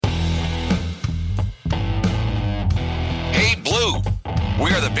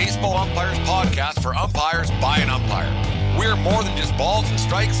Baseball Umpires podcast for umpires by an umpire. We're more than just balls and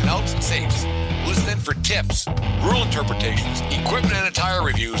strikes and outs and safes. Listen in for tips, rule interpretations, equipment and attire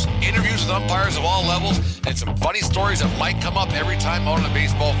reviews, interviews with umpires of all levels, and some funny stories that might come up every time out on the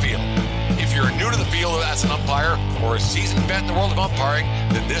baseball field. If you're new to the field as an umpire or a seasoned vet in the world of umpiring,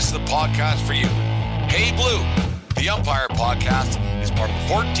 then this is the podcast for you. Hey Blue, the Umpire Podcast, is part of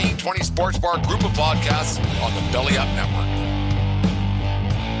the 1420 Sports Bar group of podcasts on the Belly Up Network.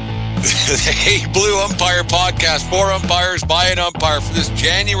 The Hey Blue Umpire Podcast, for umpires by an umpire, for this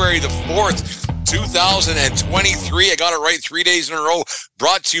January the 4th, 2023. I got it right 3 days in a row.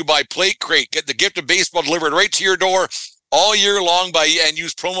 Brought to you by Plate Crate. Get the gift of baseball delivered right to your door all year long and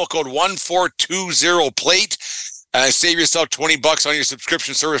use promo code 1420PLATE. And save yourself $20 on your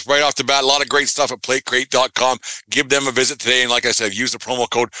subscription service right off the bat. A lot of great stuff at platecrate.com. Give them a visit today. And like I said, use the promo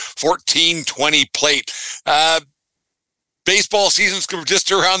code 1420PLATE. Baseball season's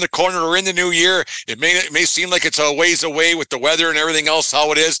just around the corner. We're in the new year. It may seem like it's a ways away with the weather and everything else,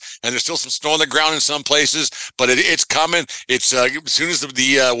 how it is. And there's still some snow on the ground in some places, but it's coming. It's as soon as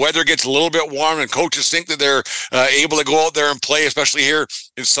the weather gets a little bit warm and coaches think that they're able to go out there and play, especially here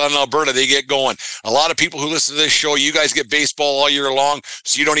in southern Alberta, they get going. A lot of people who listen to this show, you guys get baseball all year long,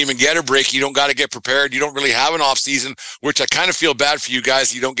 so you don't even get a break. You don't got to get prepared. You don't really have an off season, which I kind of feel bad for you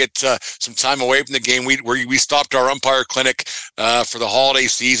guys. You don't get some time away from the game. We stopped our umpire clinic for the holiday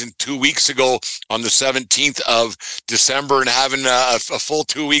season 2 weeks ago on the 17th of December, and having a full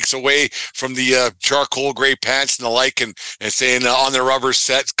 2 weeks away from the charcoal gray pants and the like, and saying on the rubber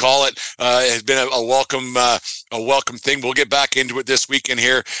set, call it, has been a welcome thing. We'll get back into it this weekend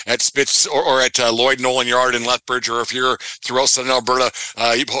here at Spitz or at Lloyd Nolan Yard in Lethbridge, or if you're throughout southern Alberta,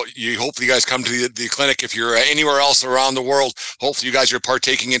 you hopefully you guys come to the clinic. If you're anywhere else around the world, hopefully you guys are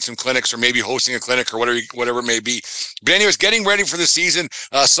partaking in some clinics or maybe hosting a clinic or whatever it may be. But anyways, getting ready for the season.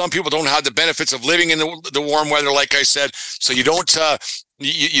 Some people don't have the benefits of living in the warm weather, like I said, so you don't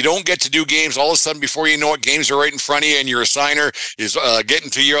you don't get to do games. All of a sudden, before you know it, games are right in front of you, and your assigner is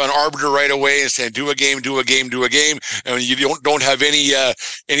getting to you on arbiter right away and saying, do a game. And you don't have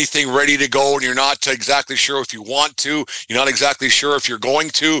anything ready to go, and you're not exactly sure if you want to. You're not exactly sure if you're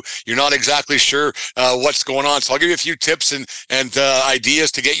going to. You're not exactly sure what's going on. So I'll give you a few tips and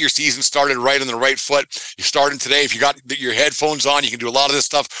ideas to get your season started right on the right foot. You're starting today. If you got your headphones on, you can do a lot of this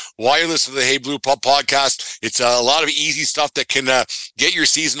stuff while you're listening to the Hey Blue podcast. It's a lot of easy stuff that can get your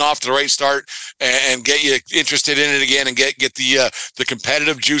season off to the right start and get you interested in it again, and get the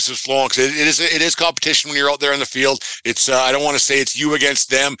competitive juices flowing, because it is competition when you're out there in the field. It's I don't want to say it's you against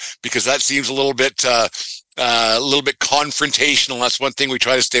them, because that seems a little bit confrontational. That's one thing we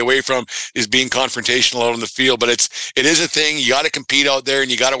try to stay away from, is being confrontational out on the field. But it is a thing. You got to compete out there, and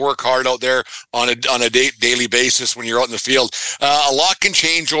you got to work hard out there on a daily basis when you're out in the field. A lot can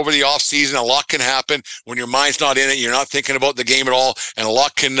change over the off season. A lot can happen when your mind's not in it. You're not thinking about the game at all, and a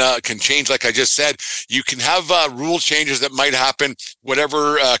lot can change. Like I just said, you can have rule changes that might happen,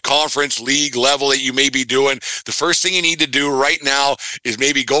 whatever conference, league level that you may be doing. The first thing you need to do right now is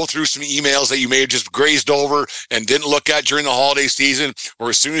maybe go through some emails that you may have just grazed over and didn't look at during the holiday season, or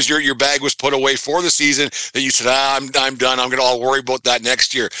as soon as your bag was put away for the season, that you said, I'm done. I'll worry about that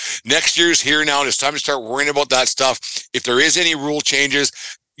next year. Next year's here now, and it's time to start worrying about that stuff. If there is any rule changes,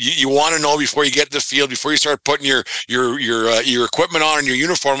 you want to know before you get to the field, before you start putting your equipment on and your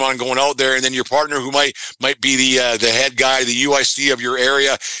uniform on, going out there, and then your partner, who might be the head guy, the UIC of your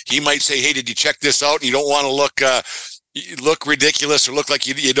area, he might say, hey, did you check this out? And you don't want to look ridiculous or look like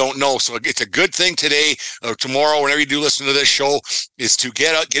you don't know. So it's a good thing today or tomorrow, whenever you do listen to this show, is to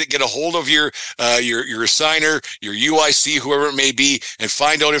get a hold of your assigner, your UIC, whoever it may be, and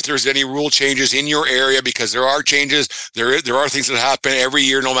find out if there's any rule changes in your area, because there are changes. There are things that happen every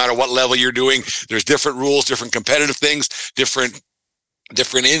year, no matter what level you're doing. There's different rules, different competitive things, different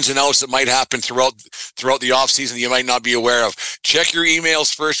ins and outs that might happen throughout the off season you might not be aware of. Check your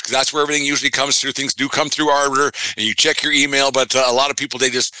emails first, because that's where everything usually comes through. Things do come through arbiter, and you check your email. But a lot of people, they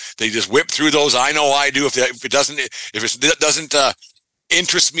just whip through those. I know I do. If it doesn't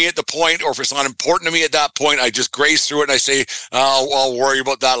interest me at the point, or if it's not important to me at that point, I just graze through it and I say, I'll worry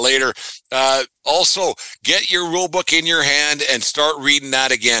about that later. Also, get your rule book in your hand and start reading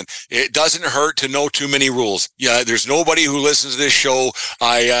that again. It doesn't hurt to know too many rules. Yeah, there's nobody who listens to this show,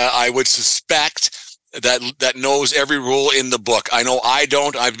 I would suspect, that knows every rule in the book. I know I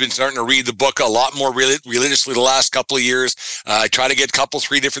don't. I've been starting to read the book a lot more religiously the last couple of years. I try to get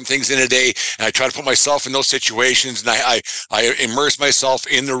three different things in a day, and I try to put myself in those situations, and I immerse myself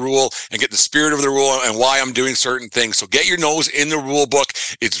in the rule and get the spirit of the rule and why I'm doing certain things. So get your nose in the rule book.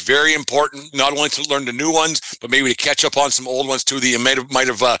 It's very important, not only to learn the new ones, but maybe to catch up on some old ones too that you might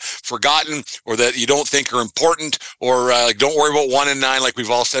have forgotten, or that you don't think are important, or don't worry about 1 and 9, like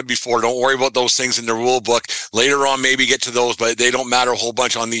we've all said before. Don't worry about those things in the rule book. Later on, maybe get to those, but they don't matter a whole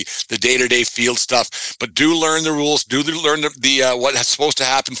bunch on the day-to-day field stuff. But do learn the rules. Do learn the what's supposed to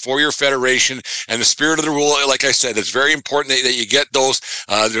happen for your federation and the spirit of the rule. Like I said, it's very important that you get those.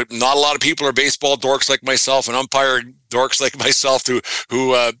 Not a lot of people are baseball dorks like myself and umpire dorks like myself who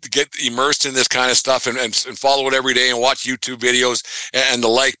get immersed in this kind of stuff and follow it every day and watch YouTube videos and the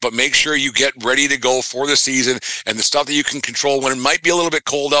like. But make sure you get ready to go for the season, and the stuff that you can control when it might be a little bit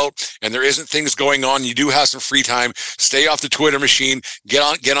cold out and there isn't things going on. You do have some free time. Stay off the Twitter machine. Get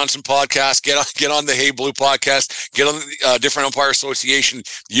on some podcasts. Get on the Hey Blue podcast. Get on the different Umpire Association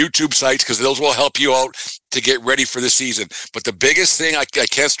YouTube sites, because those will help you out to get ready for the season. But the biggest thing, I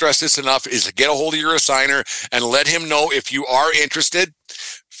can't stress this enough, is to get a hold of your assigner and let him know if you are interested,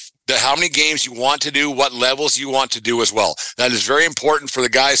 how many games you want to do, what levels you want to do as well. That is very important for the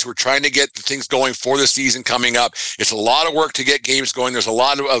guys who are trying to get the things going for the season coming up. It's a lot of work to get games going. There's a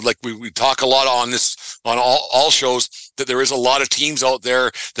lot of, like we talk a lot on this, on all shows, that there is a lot of teams out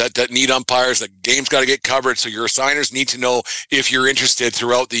there that need umpires, that games got to get covered. So your assigners need to know if you're interested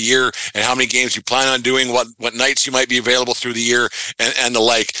throughout the year and how many games you plan on doing, what nights you might be available through the year, and the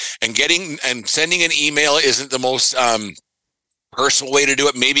like. And sending an email isn't the most personal way to do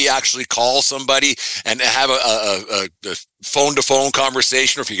it. Maybe actually call somebody and have a phone-to-phone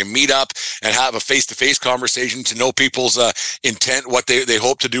conversation, or if you can meet up and have a face-to-face conversation to know people's intent, what they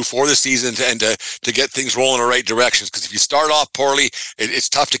hope to do for the season, and to get things rolling in the right directions. Because if you start off poorly, it's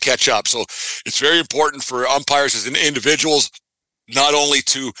tough to catch up. So it's very important for umpires as individuals, not only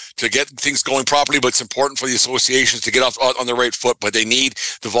to get things going properly, but it's important for the associations to get off on the right foot. But they need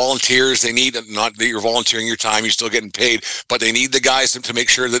the volunteers. They need, not that you're volunteering your time, you're still getting paid, but they need the guys to make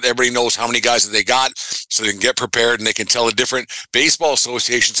sure that everybody knows how many guys that they got, so they can get prepared and they can tell the different baseball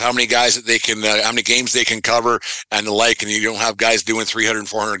associations how many guys that they can, how many games they can cover and the like. And you don't have guys doing 300 and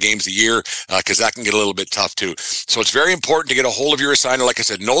 400 games a year, because that can get a little bit tough too. So it's very important to get a hold of your assigner. Like I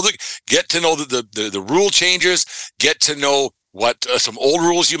said, get to know the rule changes, get to know what some old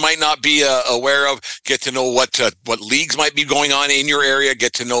rules you might not be aware of, get to know what leagues might be going on in your area,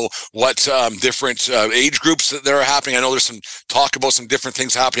 get to know what different age groups that are happening. I know there's some talk about some different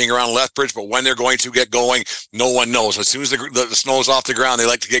things happening around Lethbridge, but when they're going to get going, no one knows. As soon as the snow is off the ground, they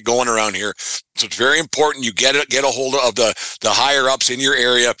like to get going around here. So it's very important you get a hold of the higher ups in your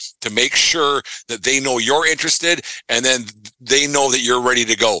area to make sure that they know you're interested, and then they know that you're ready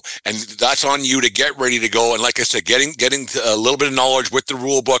to go. And that's on you to get ready to go. And like I said, getting a little bit of knowledge with the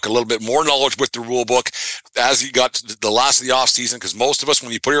rule book, a little bit more knowledge with the rule book as you got to the last of the off season. Because most of us,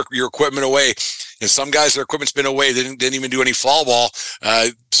 when you put your equipment away, and some guys, their equipment's been away, they didn't even do any fall ball.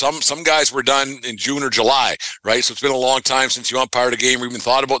 Some guys were done in June or July, right? So it's been a long time since you umpired a game or even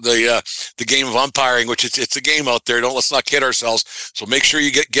thought about the game of umpiring, which it's a game out there. Let's not kid ourselves. So make sure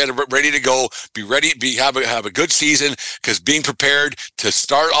you get ready to go. Be ready. Have a good season, because being prepared to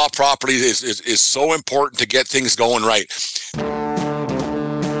start off properly is so important to get things going right.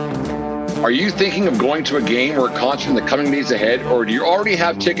 Are you thinking of going to a game or a concert in the coming days ahead, or do you already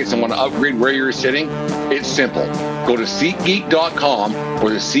have tickets and want to upgrade where you're sitting? It's simple. Go to SeatGeek.com or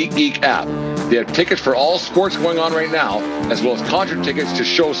the SeatGeek app. They have tickets for all sports going on right now, as well as concert tickets to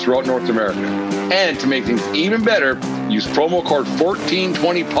shows throughout North America. And to make things even better, use promo code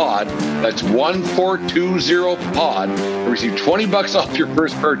 1420POD, that's 1420POD, and receive $20 off your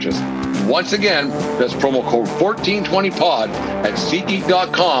first purchase. Once again, that's promo code 1420POD at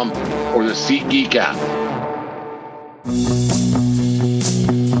SeatGeek.com or the SeatGeek app.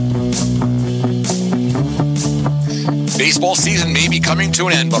 Baseball season may be coming to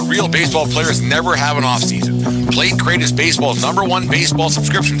an end, but real baseball players never have an off season. Plate Crate is baseball's #1 baseball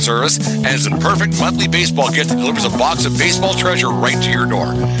subscription service, and is a perfect monthly baseball gift that delivers a box of baseball treasure right to your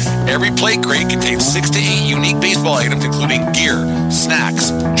door. Every Plate Crate contains 6 to 8 unique baseball items, including gear,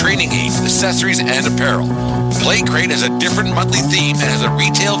 snacks, training aids, accessories, and apparel. Plate Crate has a different monthly theme and has a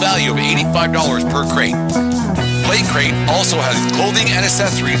retail value of $85 per crate. Plate Crate also has clothing and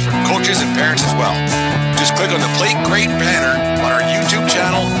accessories for coaches and parents as well. Just click on the Plate Crate banner on our YouTube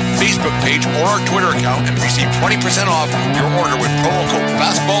channel Facebook page or our Twitter account and receive 20% off your order with promo code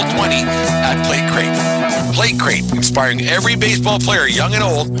Fastball20 at Plate Crate. Plate Crate, inspiring every baseball player, young and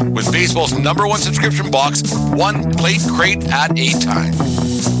old, with baseball's #1 subscription box, one plate crate at a time.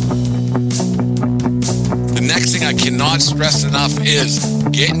 The next thing I cannot stress enough is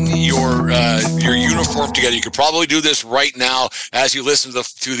getting your uniform together. You could probably do this right now as you listen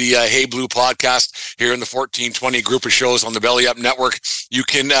to the Hey Blue podcast here in the 1420 group of shows on the Belly Up Network. You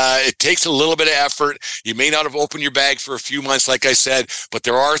can. It takes a little bit of effort. You may not have opened your bag for a few months, like I said, but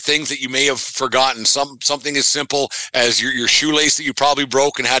there are things that you may have forgotten. Something as simple as your shoelace that you probably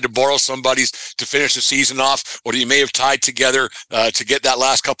broke and had to borrow somebody's to finish the season off, or you may have tied together to get that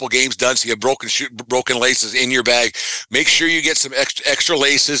last couple games done. So you have broken laces in your bag. Make sure you get some extra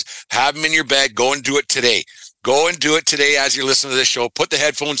laces. Have them in your bag. Go and do it today. Go and do it today as you listen to this show. Put the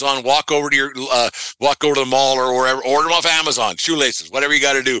headphones on. Walk over to the mall or wherever. Order them off Amazon. Shoelaces, whatever you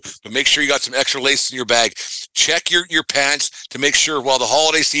got to do. But make sure you got some extra laces in your bag. Check your pants to make sure. While the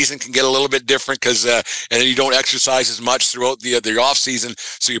holiday season can get a little bit different because and you don't exercise as much throughout the off season,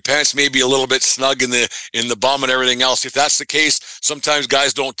 so your pants may be a little bit snug in the bum and everything else. If that's the case, sometimes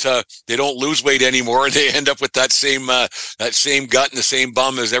guys don't lose weight anymore. They end up with that same gut and the same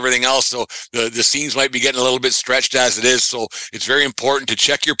bum as everything else. So the seams might be getting a little bit stretched as it is. So it's very important to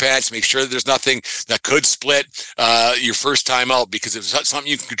check your pants, make sure that there's nothing that could split your first time out, because if it's something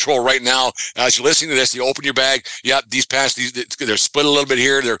you can control right now as you're listening to this, you open your bag, these pants, they're split a little bit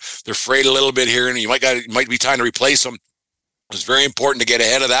here, they're frayed a little bit here, and you might be time to replace them. It's very important to get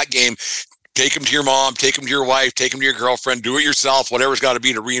ahead of that game. Take them to your mom, take them to your wife, take them to your girlfriend, do it yourself, whatever's got to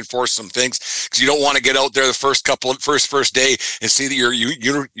be to reinforce some things, because you don't want to get out there the first day and see that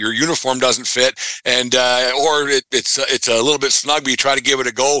your uniform doesn't fit, and or it's a little bit snug, but you try to give it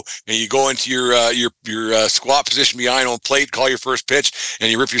a go, and you go into your squat position behind home plate, call your first pitch,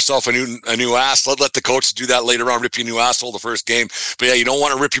 and you rip yourself a new ass. Let the coach do that later on, rip you a new asshole the first game. But yeah, you don't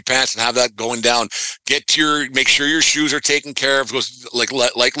want to rip your pants and have that going down. Make sure your shoes are taken care of.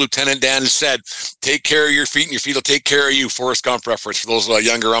 Like Lieutenant Dan said, take care of your feet, and your feet will take care of you. Forrest Gump reference for those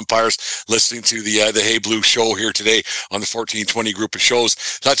younger umpires listening to the Hey Blue show here today on the 1420 group of shows.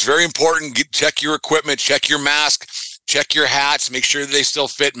 So that's very important. Check your equipment, check your mask, check your hats, make sure that they still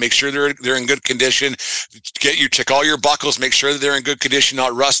fit, make sure they're in good condition. Check all your buckles, make sure that they're in good condition,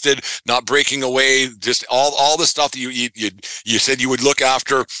 not rusted, not breaking away, just all the stuff that you said you would look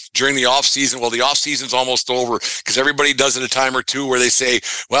after during the off season. Well, the off season's almost over, because everybody does it a time or two where they say,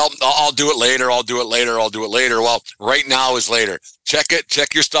 well, I'll do it later. Well, right now is later.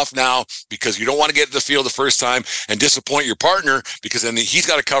 Check your stuff now, because you don't want to get to the field the first time and disappoint your partner, because then he's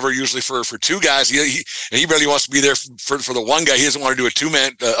got to cover usually for two guys. He really wants to be there for the one guy. He doesn't want to do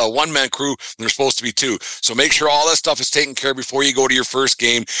a one-man crew when there's supposed to be two. So make sure all that stuff is taken care of before you go to your first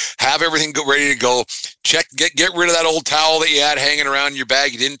game. Have everything ready to go. Get rid of that old towel that you had hanging around in your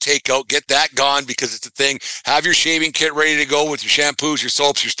bag you didn't take out. Get that gone, because it's a thing. Have your shaving kit ready to go with your shampoos, your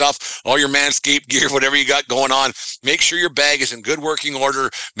soaps, your stuff, all your Manscaped gear, whatever you got going on. Make sure your bag is in good working order.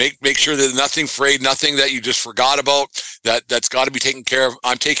 Make sure that nothing frayed, nothing that you just forgot about. That's got to be taken care of.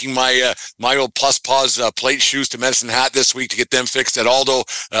 I'm taking my old Plus Paws plate shoes to Medicine Hat this week to get them fixed at Aldo.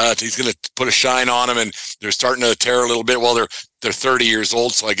 He's going to put a shine on them, and they're starting to tear a little bit. Well, they're 30 years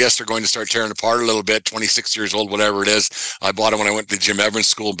old, so I guess they're going to start tearing apart a little bit. 26 years old, whatever it is. I bought them when I went to Jim Evans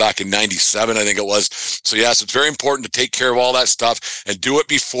School back in 97, I think it was. So yes, it's very important to take care of all that stuff and do it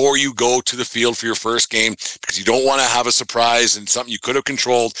before you go to the field for your first game, because you don't want to have a surprise and something you could have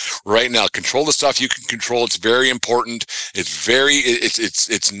controlled right now. Control the stuff you can control. It's very important.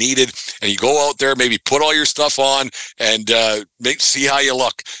 It's needed. And you go out there, maybe put all your stuff on and see how you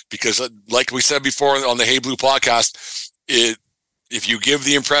look, because like we said before on the Hey Blue podcast, if you give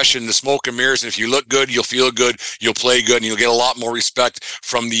the impression, the smoke and mirrors, and if you look good, you'll feel good, you'll play good, and you'll get a lot more respect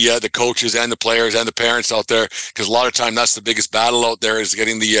from the coaches and the players and the parents out there, because a lot of time that's the biggest battle out there, is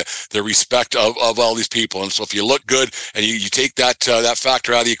getting the respect of all these people. And so if you look good and you take that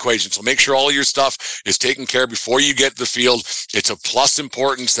factor out of the equation, so make sure all your stuff is taken care of before you get to the field. It's a plus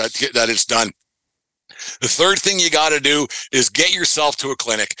importance that it's done. The third thing you got to do is get yourself to a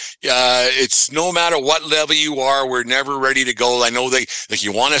clinic. It's no matter what level you are, we're never ready to go. I know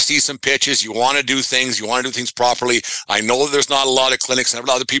you want to see some pitches, you want to do things properly. I know there's not a lot of clinics, and a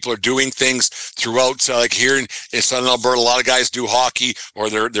lot of people are doing things throughout. Like here in Southern Alberta, a lot of guys do hockey,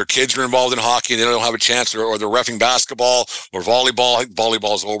 or their kids are involved in hockey and they don't have a chance, or they're reffing basketball or volleyball.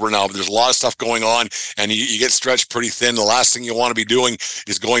 Volleyball's over now, but there's a lot of stuff going on, and you get stretched pretty thin. The last thing you want to be doing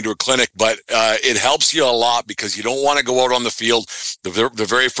is going to a clinic, but it helps you a lot, because you don't want to go out on the field the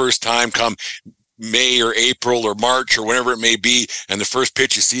very first time. May or April or March or whenever it may be, and the first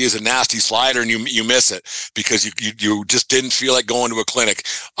pitch you see is a nasty slider and you miss it because you just didn't feel like going to a clinic.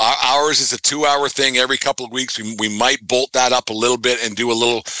 Ours is a 2-hour thing every couple of weeks. We might bolt that up a little bit and do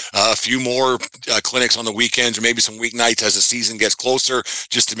a few more clinics on the weekends or maybe some weeknights as the season gets closer,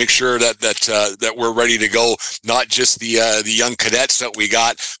 just to make sure that we're ready to go. Not just the young cadets that we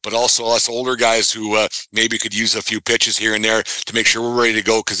got, but also us older guys who maybe could use a few pitches here and there to make sure we're ready to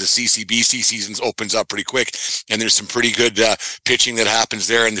go, because the CCBC season's opens up pretty quick, and there's some pretty good pitching that happens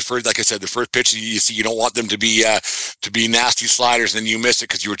there. And like I said, the first pitch you see, you don't want them to be nasty sliders, and then you miss it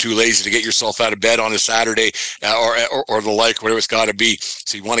because you were too lazy to get yourself out of bed on a Saturday or the like, whatever it's got to be.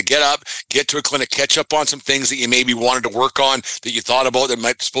 So you want to get up, get to a clinic, catch up on some things that you maybe wanted to work on that you thought about that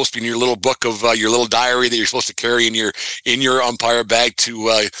might supposed to be in your little book of your little diary that you're supposed to carry in your umpire bag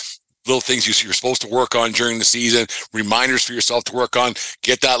to little things you're supposed to work on during the season, reminders for yourself to work on.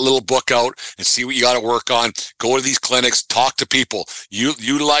 Get that little book out and see what you got to work on. Go to these clinics, talk to people,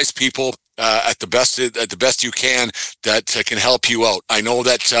 utilize people at the best you can that can help you out. I know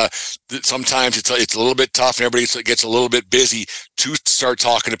that sometimes it's a little bit tough and everybody gets a little bit busy to start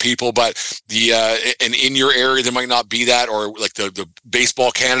talking to people, but and in your area there might not be that, or like the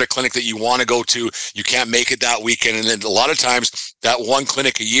Baseball Canada clinic that you want to go to, you can't make it that weekend, and then a lot of times that one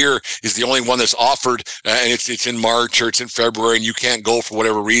clinic a year is the only one that's offered, and it's in March or it's in February, and you can't go for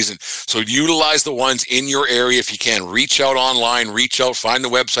whatever reason. So utilize the ones in your area if you can. Reach out online, find the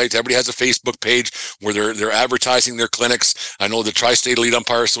websites. Everybody has a Facebook page where they're advertising their clinics. I know the Tri-State Elite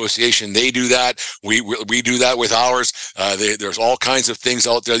Umpire Association, they do that. We do that with ours. There's all kinds of things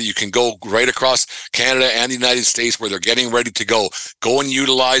out there that you can go right across Canada and the United States where they're getting ready to go. Go and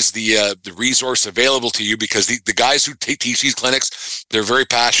utilize the resource available to you, because the guys who teach these clinics, they're very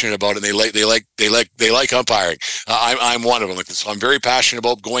passionate about it. They like umpiring. I'm one of them. So I'm very passionate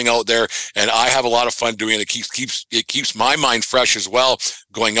about going out there, and I have a lot of fun doing it. It keeps my mind fresh as well,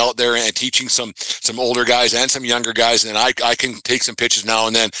 going out there and teaching some older guys and some younger guys, and I can take some pitches now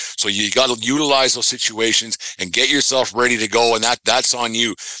and then. So you got to utilize those situations and get yourself ready to go, and that's on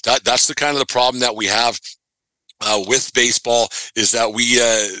you. That's the kind of the problem that we have with baseball, is that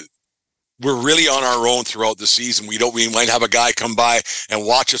we're really on our own throughout the season. We might have a guy come by and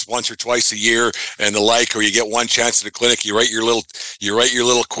watch us once or twice a year and the like, or you get one chance at a clinic, you write your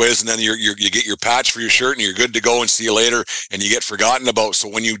little quiz, and then you get your patch for your shirt and you're good to go and see you later, and you get forgotten about. So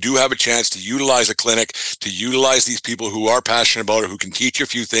when you do have a chance to utilize a clinic, to utilize these people who are passionate about it, who can teach you a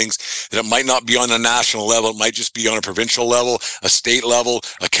few things that might not be on a national level, it might just be on a provincial level, a state level,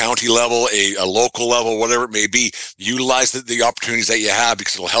 a county level, a local level, whatever it may be, utilize the opportunities that you have,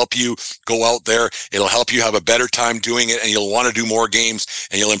 because it'll help you go out there. It'll help you have a better time doing it, and you'll want to do more games,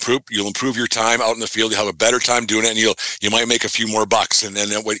 and you'll improve your time out in the field. You'll have a better time doing it, and you might make a few more bucks. And then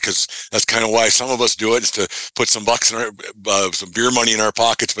because that's kind of why some of us do it, is to put some bucks in our some beer money in our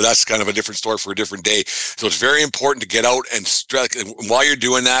pockets. But that's kind of a different story for a different day. So it's very important to get out and stretch. And while you're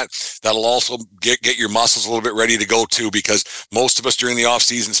doing that, that'll also get your muscles a little bit ready to go too, because most of us during the off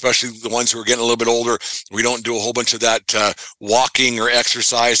season, especially the ones who are getting a little bit older, we don't do a whole bunch of that walking or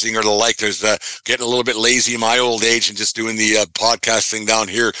exercising or the like. There's getting a little bit lazy in my old age and just doing the podcast thing down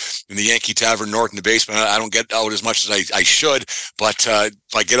here in the Yankee Tavern North in the basement. I don't get out as much as I should, but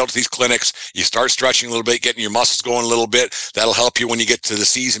if I get out to these clinics, you start stretching a little bit, getting your muscles going a little bit. That'll help you when you get to the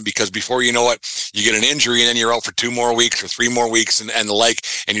season, because before you know it, you get an injury and then you're out for 2 more weeks or 3 more weeks and the like,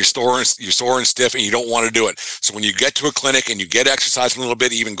 and you're sore and stiff and you don't want to do it. So when you get to a clinic and you get exercising a little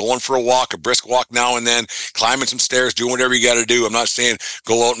bit, even going for a walk, a brisk walk now and then, climbing some stairs, doing whatever you got to do. I'm not saying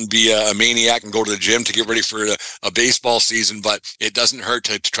go out and be a maniac and go to the gym to get ready for a baseball season, but it doesn't hurt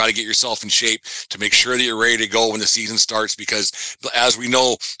to try to get yourself in shape to make sure that you're ready to go when the season starts, because as we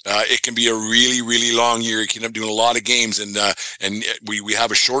know, it can be a really, really long year. You can end up doing a lot of games, and we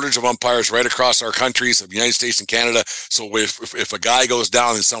have a shortage of umpires right across our countries of the United States and Canada. So if a guy goes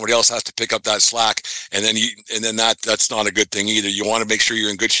down, then somebody else has to pick up that slack, and then that's not a good thing either. You want to make sure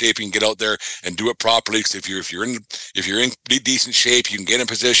you're in good shape. You can get out there and do it properly, because if you're in decent shape, you can get in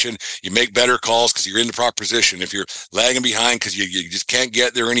position, you make better calls because you're in the proper position. If you're lagging behind because you just can't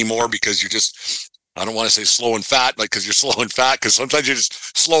get there anymore because you're just, I don't want to say slow and fat, like, because you're slow and fat, because sometimes you're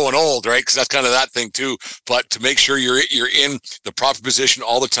just slow and old, right? Because that's kind of that thing too. But to make sure you're in the proper position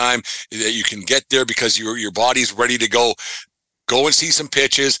all the time, that you can get there because your body's ready to go. Go and see some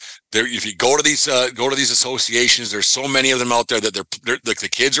pitches. There, if you go to these associations, there's so many of them out there that they're like the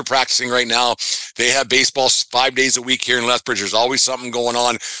kids are practicing right now. They have baseball 5 days a week here in Lethbridge. There's always something going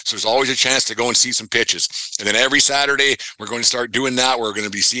on, so there's always a chance to go and see some pitches. And then every Saturday, we're going to start doing that. We're going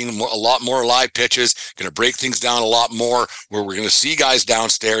to be seeing a lot more live pitches. Going to break things down a lot more. Where we're going to see guys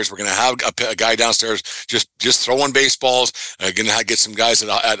downstairs. We're going to have a guy downstairs just throwing baseballs. Going to get some guys at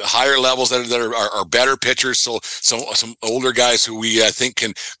higher levels that are better pitchers. So some older guys who we think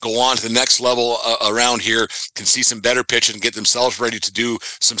can go on to the next level around here, can see some better pitching and get themselves ready to do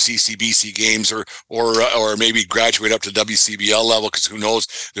some CCBC games or maybe graduate up to WCBL level, because who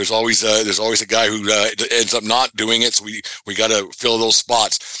knows, there's always a guy who ends up not doing it, so we got to fill those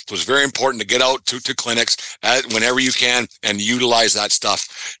spots. So it's very important to get out to clinics whenever you can and utilize that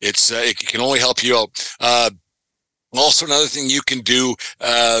stuff. It can only help you out. Also, another thing you can do,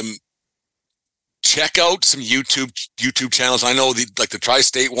 check out some YouTube channels. I know the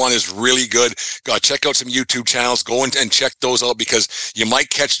Tri-State one is really good. Check out some YouTube channels. Go and check those out, because you might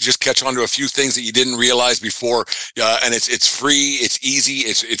catch on to a few things that you didn't realize before. And it's free. It's easy.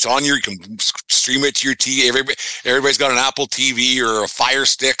 It's on you can stream it to your TV. Everybody's got an Apple TV or a Fire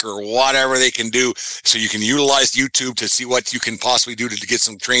Stick or whatever they can do. So you can utilize YouTube to see what you can possibly do to get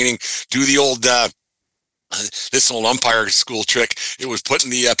some training. Do the old, this old umpire school trick. It was putting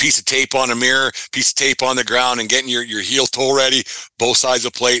the piece of tape on a mirror, piece of tape on the ground, and getting your heel toe ready, both sides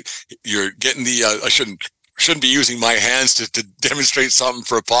of the plate. You're getting the I shouldn't be using my hands to demonstrate something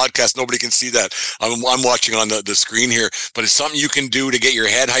for a podcast. Nobody can see that. I'm watching on the screen here, but it's something you can do to get your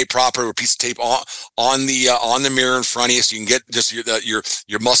head height proper with a piece of tape on the mirror in front of you, so you can get just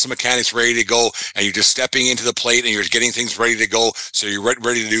your muscle mechanics ready to go, and you're just stepping into the plate and you're getting things ready to go, so you're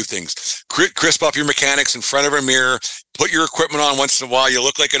ready to do things. Crisp up your mechanics in front of a mirror. Put your equipment on once in a while. You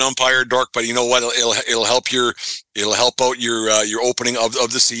look like an umpire dork, but you know what? It'll help out your opening of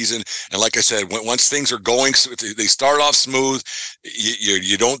the season. And like I said, once things are going, they start off smooth.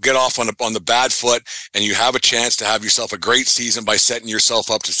 You don't get off on the bad foot, and you have a chance to have yourself a great season by setting yourself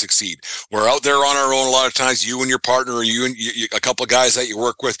up to succeed. We're out there on our own a lot of times. You and your partner, or you and a couple of guys that you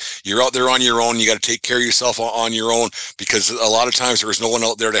work with, you're out there on your own. You got to take care of yourself on your own, because a lot of times there's no one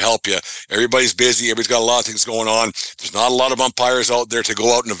out there to help you. Everybody's busy. Everybody's got a lot of things going on. There's not a lot of umpires out there to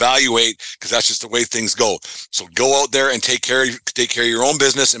go out and evaluate, because that's just the way things go. So go out there and take care of your own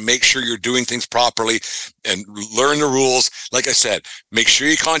business, and make sure you're doing things properly and learn the rules. Like I said, make sure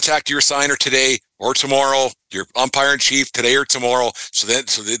you contact your assigner today or tomorrow, your umpire in chief today or tomorrow, so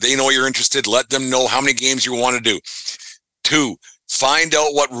that they know you're interested. Let them know how many games you want to do. 2, find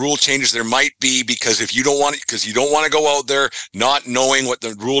out what rule changes there might be, because you don't want to go out there not knowing what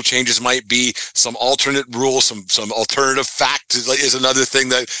the rule changes might be. Some alternate rules, some alternative fact is another thing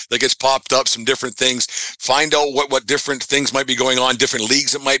that gets popped up. Some different things. Find out what different things might be going on, different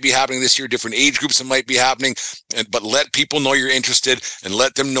leagues that might be happening this year, different age groups that might be happening. But let people know you're interested, and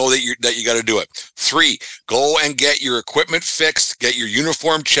let them know that you got to do it. 3, go and get your equipment fixed, get your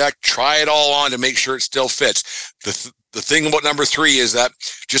uniform checked, try it all on to make sure it still fits. The thing about number 3 is that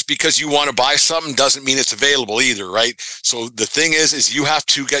just because you want to buy something doesn't mean it's available either, right? So the thing is you have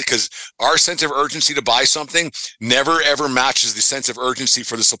to because our sense of urgency to buy something never ever matches the sense of urgency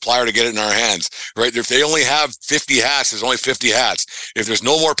for the supplier to get it in our hands, right? If they only have 50 hats, there's only 50 hats. If there's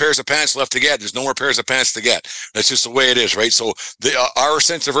no more pairs of pants left to get, there's no more pairs of pants to get. That's just the way it is, right? So our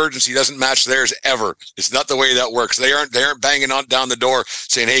sense of urgency doesn't match theirs ever. It's not the way that works. They aren't banging on down the door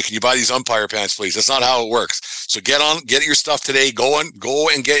saying, "Hey, can you buy these umpire pants, please?" That's not how it works. So get your stuff today. Go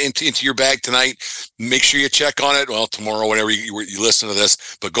and get into your bag tonight. Make sure you check on it. Well, tomorrow, whenever you listen to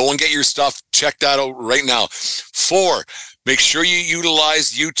this, but go and get your stuff. Check that out right now. 4, make sure you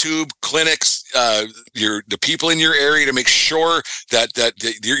utilize YouTube clinics, the people in your area, to make sure that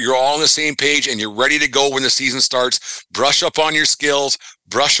you're all on the same page and you're ready to go when the season starts. Brush up on your skills.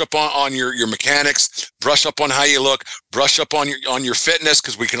 Brush up on your mechanics. Brush up on how you look. Brush up on your fitness,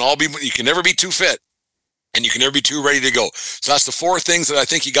 because you can never be too fit. And you can never be too ready to go. So that's the 4 things that I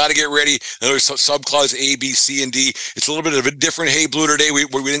think you got to get ready. And there's subclause A, B, C, and D. It's a little bit of a different Hey Blue today. We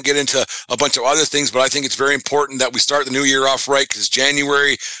didn't get into a bunch of other things, but I think it's very important that we start the new year off right, because it's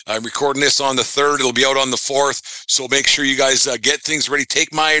January. I'm recording this on the 3rd. It'll be out on the 4th. So make sure you guys get things ready.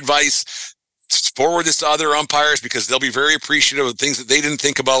 Take my advice. Forward this to other umpires, because they'll be very appreciative of things that they didn't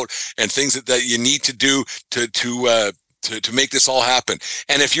think about, and things that you need to do to make this all happen.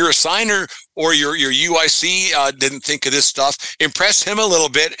 And if you're a signer or your UIC didn't think of this stuff, impress him a little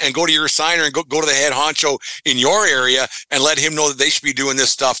bit and go to your signer and go to the head honcho in your area and let him know that they should be doing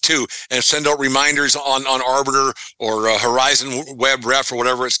this stuff too, and send out reminders on Arbiter or Horizon Web Ref or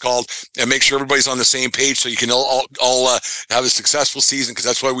whatever it's called, and make sure everybody's on the same page so you can all have a successful season, because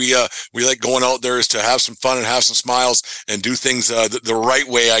that's why we like going out there, is to have some fun and have some smiles and do things the right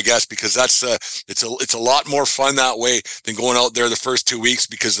way, I guess, because that's it's a lot more fun that way than going out there the first 2 weeks,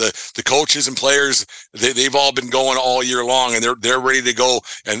 because the coaches and players, they've all been going all year long, and they're ready to go,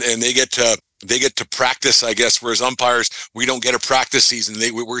 and they get to practice, I guess, whereas umpires, we don't get a practice season.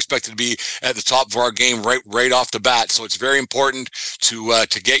 We're expected to be at the top of our game right off the bat. So it's very important to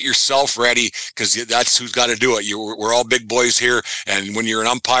get yourself ready, because that's who's got to do it. We're all big boys here, and when you're an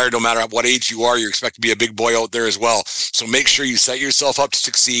umpire, no matter what age you are, you're expected to be a big boy out there as well. So make sure you set yourself up to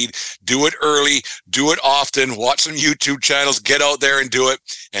succeed. Do it early, do it often, watch some YouTube channels, get out there and do it,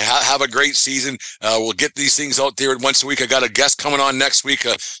 and have a great season. We'll get these things out there once a week. I got a guest coming on next week,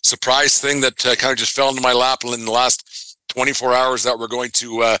 a surprise thing that kind of just fell into my lap in the last 24 hours, that we're going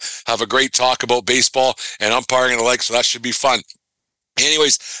to have a great talk about baseball and umpiring and the like, so that should be fun.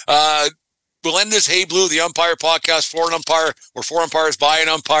 Anyways, we'll end this Hey Blue, the Umpire podcast, for an umpire, or for umpires by an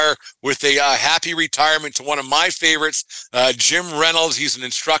umpire, with a happy retirement to one of my favorites, Jim Reynolds. He's an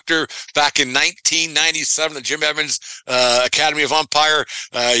instructor back in 1997, the Jim Evans Academy of Umpire.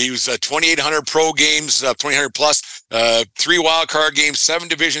 He was 2,800 pro games, 2,800 plus, 3 wild card games, 7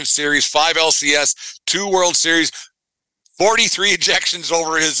 division series, 5 LCS, 2 World Series, 43 ejections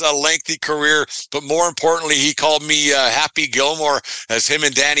over his lengthy career. But more importantly, he called me Happy Gilmore, as him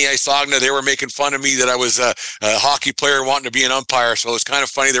and Danny Isogna, they were making fun of me that I was a hockey player wanting to be an umpire. So it was kind of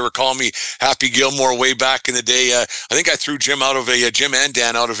funny. They were calling me Happy Gilmore way back in the day. I think I threw Jim and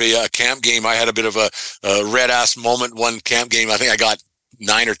Dan out of a camp game. I had a bit of a red-ass moment one camp game. I think I got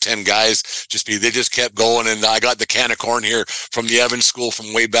 9 or 10 guys. They just kept going, and I got the can of corn here from the Evans School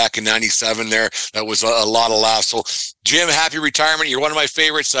from way back in 97 there. That was a lot of laughs. So Jim, happy retirement. You're one of my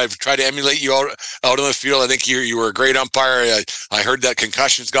favorites. I've tried to emulate you out on the field. I think you were a great umpire. I heard that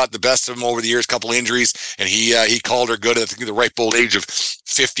concussions got the best of him over the years, a couple injuries, and he called her good. I think the ripe old age of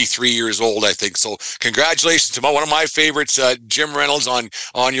 53 years old, I think. So congratulations to one of my favorites, Jim Reynolds, on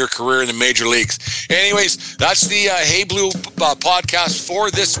your career in the major leagues. Anyways, that's the Hey Blue podcast for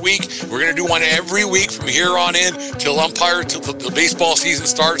this week. We're going to do one every week from here on in till the baseball season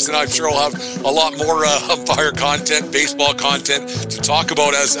starts, and I'm sure I'll have a lot more umpire content, baseball content to talk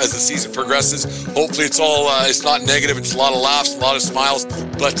about as the season progresses. Hopefully it's not negative. It's a lot of laughs, a lot of smiles.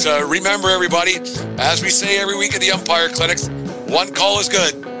 But remember, everybody, as we say every week at the Umpire Clinics, 1 call is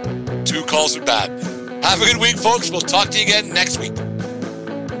good, 2 calls are bad. Have a good week, folks. We'll talk to you again next week.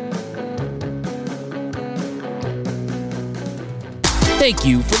 Thank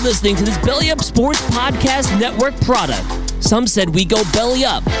you for listening to this Belly Up Sports Podcast Network product. Some said we go belly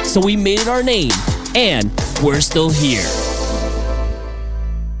up, so we made it our name, and we're still here.